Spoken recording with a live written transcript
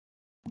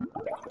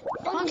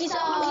Funky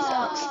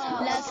socks.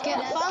 Let's get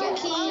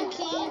funky.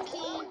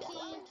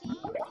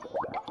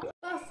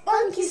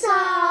 Funky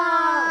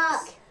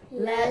sock.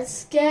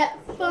 Let's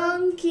get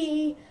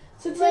funky.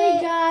 So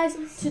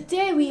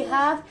today we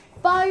have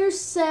Fire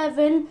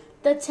 7,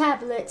 the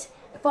tablet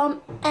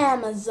from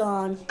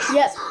Amazon.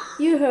 Yep,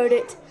 you heard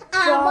it.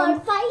 I'm on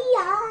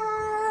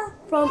fire.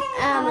 From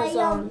Amazon.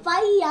 I'm on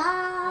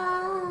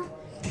fire.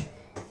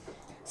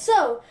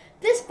 So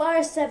this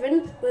Fire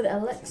 7 with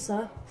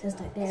Alexa, says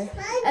right there,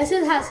 it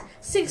says it has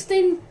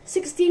 16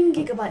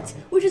 gigabytes,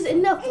 which is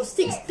enough for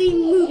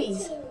 16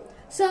 movies.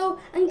 So,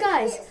 and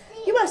guys,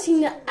 you might have seen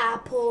the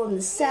Apple and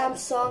the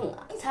Samsung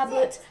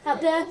tablet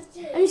out there,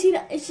 and you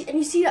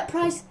see that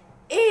price.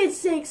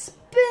 It's expensive.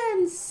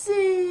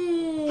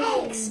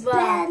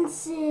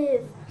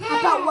 Expensive.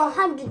 About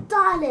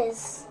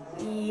 $100.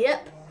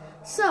 Yep.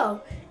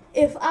 So,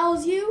 if I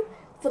was you,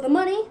 for the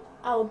money,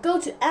 I would go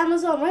to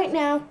Amazon right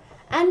now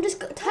and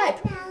just type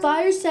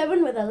Fire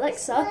 7 with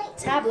Alexa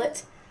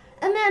tablet,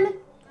 and then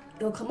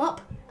it'll come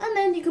up, and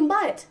then you can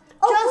buy it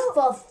just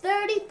for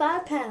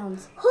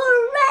 £35.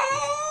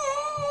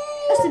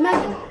 Hooray! Just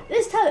imagine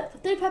this tablet for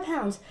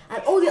 £35,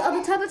 and all the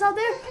other tablets out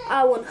there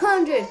are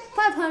 100,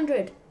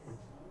 500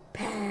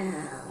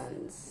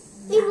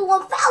 pounds. Even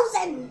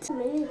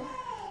 1,000.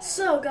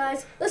 So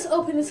guys, let's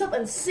open this up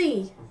and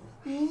see.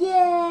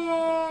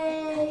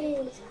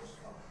 Yay!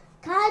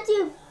 Can I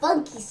do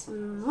funky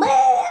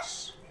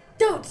smash?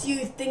 Don't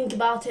you think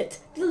about it.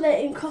 Don't let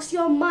it cross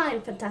your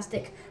mind,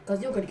 fantastic,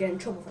 because you're going to get in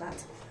trouble for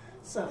that.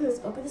 So let's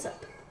open this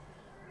up.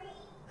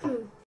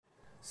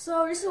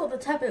 So this is what the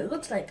tablet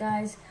looks like,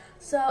 guys.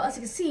 So as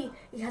you can see,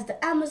 it has the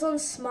Amazon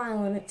smile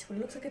on it, but it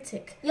looks like a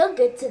tick. You're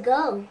good to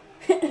go.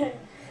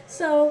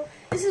 So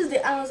this is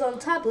the Amazon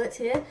tablet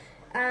here,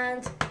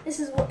 and this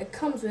is what it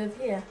comes with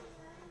here.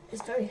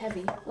 It's very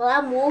heavy. Well,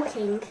 I'm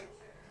walking.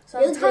 So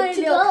there's a tiny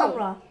little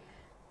camera.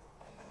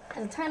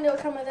 There's a tiny little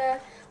camera there.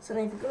 So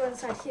then if you go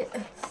inside here,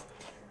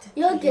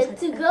 You're good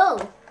to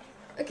go.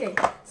 Okay,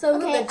 so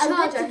we've got the I'm good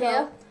charger to here.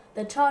 go.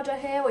 The charger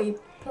here where you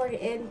plug it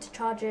in to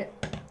charge it.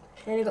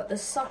 Then you got the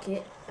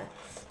socket.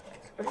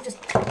 Let me just.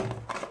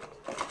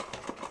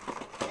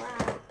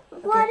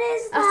 What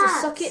is that? That's the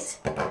socket.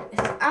 It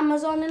has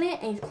Amazon in it,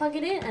 and you plug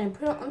it in and you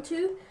put it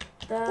onto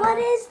the. What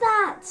is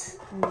that?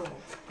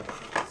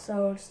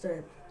 So just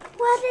the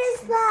What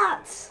is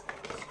that?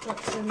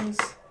 instructions.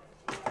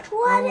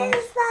 What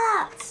is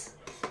that?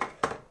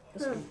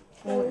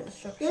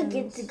 Instructions. You're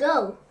good to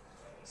go.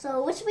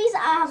 So which means I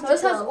have So to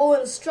this go. has all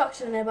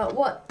instruction in it about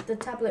what the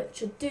tablet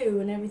should do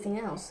and everything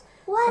else.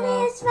 What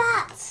is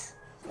that?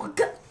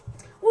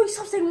 Oh,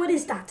 stop saying what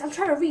is that? I'm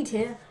trying to read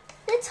here.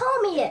 Then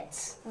tell me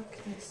it.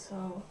 Okay,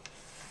 so.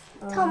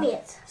 Tell me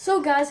it. So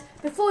guys,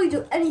 before you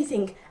do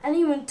anything and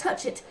even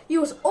touch it, you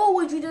must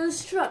always read the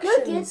instructions.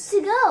 You're good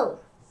to go.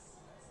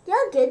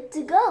 You're good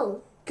to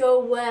go. Go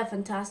where,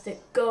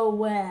 fantastic? Go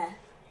where?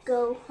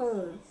 Go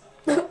home.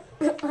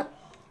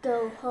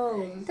 Go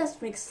home.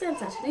 That makes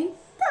sense, actually.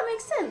 That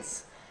makes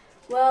sense.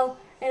 Well,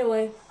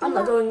 anyway, I'm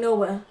not going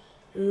nowhere.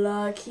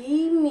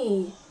 Lucky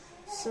me.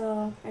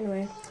 So,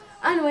 anyway,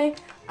 I'm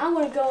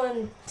gonna go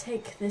and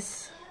take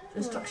this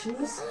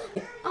instructions.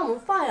 I'm on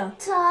fire.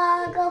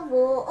 Tug of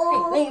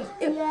war. Hey,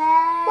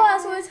 Yeah.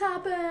 Why's always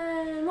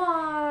happen?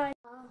 Why?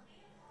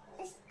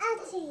 It's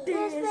Auntie.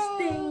 This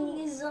thing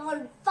is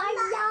on fire.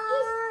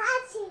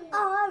 It's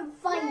on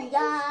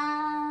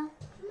fire.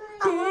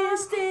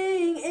 This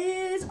thing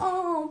is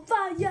on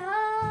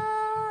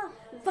fire.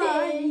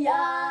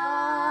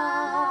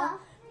 Fire.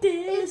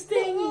 This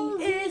thing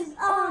is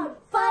on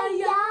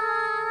fire.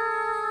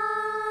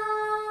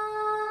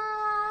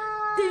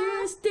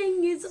 This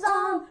thing is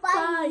on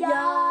fire.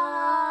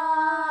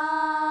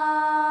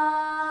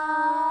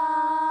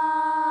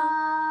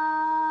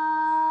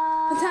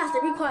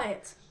 Fantastic, be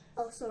quiet.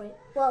 Oh, sorry.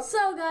 Well,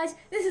 So guys,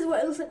 this is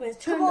what it looks like when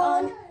it's turned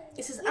on.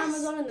 It says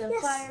Amazon and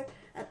then fire.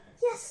 And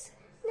yes,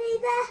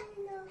 Neither.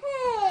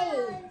 Hey,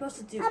 you're supposed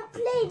to do. I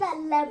play that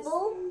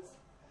level.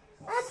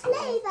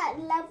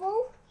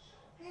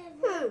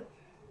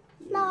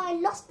 Now I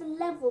lost the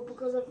level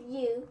because of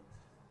you.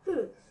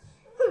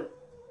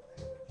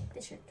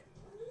 It should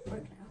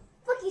work now.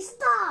 Fucky,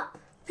 stop.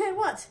 Hey,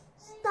 what?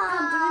 Stop.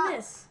 I'm doing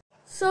this.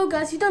 So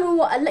guys, you don't know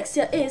what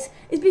Alexa is.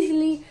 It's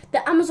basically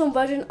the Amazon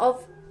version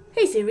of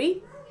Hey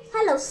Siri.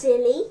 Hello,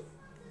 silly.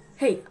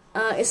 Hey,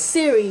 it's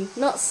Siri,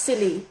 not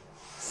silly.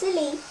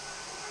 Silly.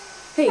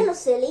 Hey, Hello,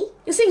 silly.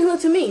 you're saying hello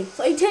to me.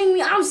 So are you telling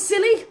me I'm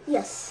silly?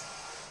 Yes.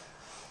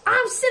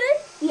 I'm silly?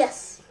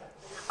 Yes.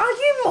 Are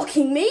you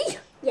mocking me?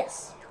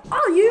 Yes.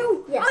 Are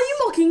you? Yes. Are you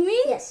mocking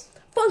me? Yes.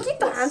 Funky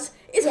Pants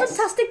is Yes.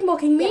 fantastic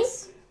mocking me.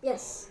 Yes.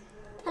 Yes.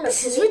 Hello,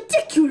 This is silly.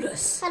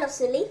 ridiculous. Hello,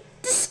 silly.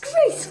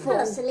 Disgraceful.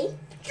 Hello, silly.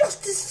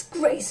 Just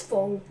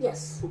disgraceful.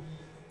 Yes.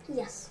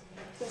 Yes.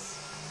 Yes.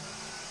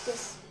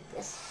 Yes.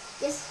 Yes.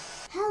 Yes.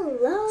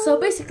 Hello. So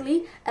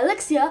basically,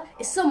 Alexia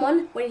is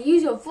someone when you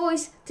use your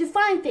voice to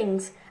find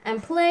things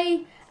and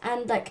play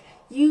and like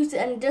use it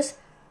and just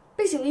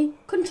basically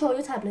control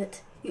your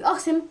tablet. You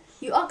ask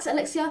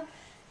Alexia,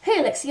 hey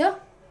Alexia,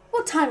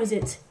 what time is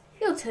it?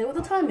 It'll tell you what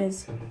the time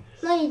is.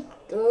 No, you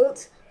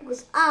don't,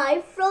 because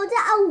I throw it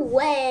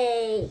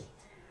away.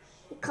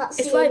 You can't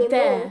see It's right anymore.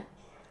 there.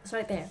 It's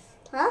right there.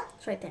 Huh?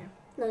 It's right there.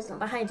 No, it's not.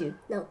 Behind you.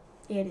 No,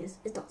 Yeah, it is.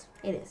 it's not.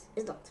 It is.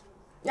 It's not.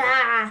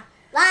 Ah!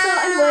 Ah!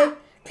 So anyway,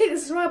 click the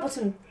subscribe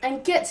button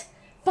and get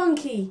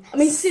funky. I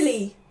mean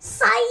silly.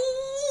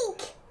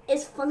 Psych!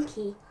 It's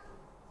funky.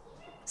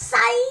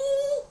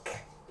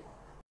 Psych!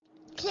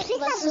 Click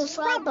the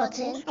subscribe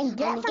button and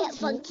get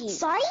funky.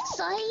 Sorry?